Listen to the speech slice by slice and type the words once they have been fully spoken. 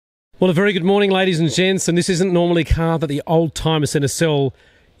Well, a very good morning, ladies and gents, and this isn't normally a car that the Oldtimer Centre sell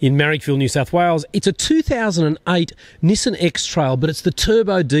in Marrickville, New South Wales. It's a 2008 Nissan X-Trail, but it's the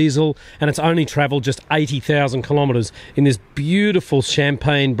turbo diesel, and it's only travelled just 80,000 kilometres in this beautiful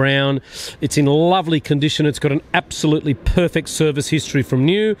champagne brown. It's in lovely condition. It's got an absolutely perfect service history from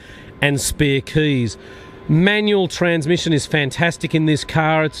new and spare keys. Manual transmission is fantastic in this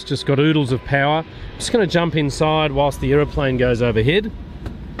car. It's just got oodles of power. I'm just going to jump inside whilst the aeroplane goes overhead.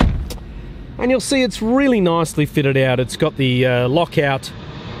 And you'll see it's really nicely fitted out. It's got the lockout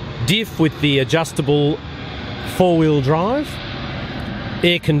diff with the adjustable four-wheel drive,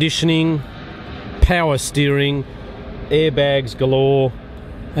 air conditioning, power steering, airbags galore,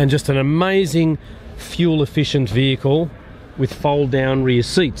 and just an amazing fuel-efficient vehicle with fold-down rear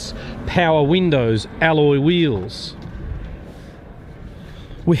seats, power windows, alloy wheels.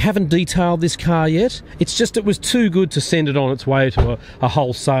 We haven't detailed this car yet. It's just it was too good to send it on its way to a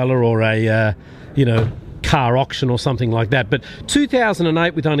wholesaler or a car auction or something like that. But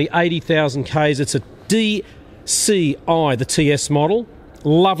 2008 with only 80,000 Ks. It's a DCI, the TS model.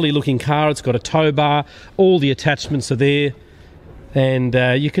 Lovely looking car. It's got a tow bar. All the attachments are there. And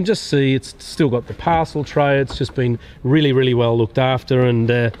you can just see it's still got the parcel tray. It's just been really, really well looked after. And,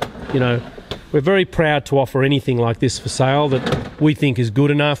 we're very proud to offer anything like this for sale that we think is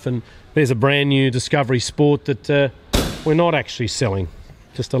good enough. And there's a brand new Discovery Sport that we're not actually selling,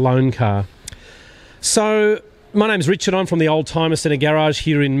 just a loan car. So my name's Richard. I'm from the Oldtimer Centre Garage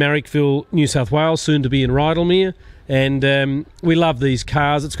here in Marrickville, New South Wales, soon to be in Rydalmere. And we love these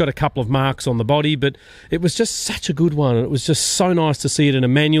cars. It's got a couple of marks on the body, but it was just such a good one. It was just so nice to see it in a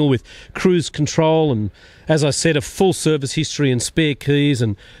manual with cruise control and, as I said, a full service history and spare keys.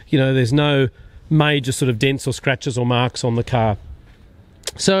 And, there's no major sort of dents or scratches or marks on the car.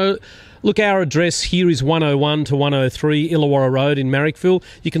 So, look, our address here is 101 to 103 Illawarra Road in Marrickville.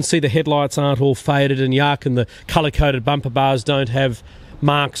 You can see the headlights aren't all faded and yuck, and the colour-coded bumper bars don't have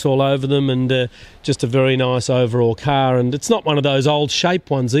marks all over them, and just a very nice overall car. And it's not one of those old shape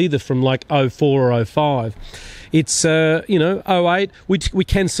ones either from like 04 or 05. It's 08. We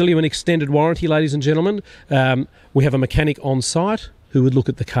can sell you an extended warranty, ladies and gentlemen. We have a mechanic on site who would look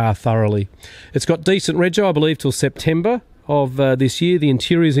at the car thoroughly. It's got decent rego, I believe, till September of this year. The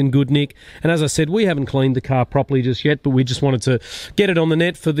interior's in good nick, and as I said, we haven't cleaned the car properly just yet, but we just wanted to get it on the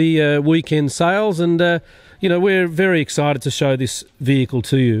net for the weekend sales, and we're very excited to show this vehicle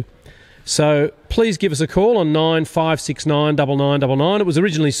to you. So please give us a call on 9569 9999. It was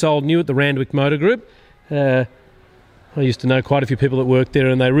originally sold new at the Randwick Motor Group. I used to know quite a few people that work there,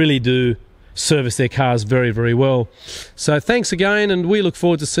 and they really do service their cars very, very well. So thanks again, and we look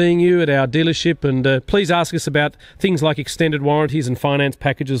forward to seeing you at our dealership. And please ask us about things like extended warranties and finance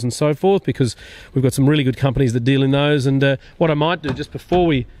packages and so forth, because we've got some really good companies that deal in those. And what I might do just before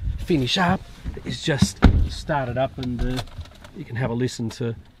we finish up is just start it up, and you can have a listen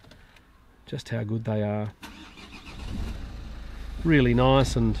to just how good they are. Really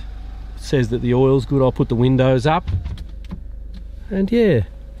nice, and it says that the oil's good. I'll put the windows up, and yeah,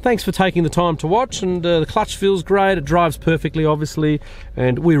 thanks for taking the time to watch. And the clutch feels great, it drives perfectly obviously,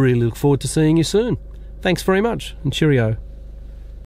 and we really look forward to seeing you soon. Thanks very much, and cheerio.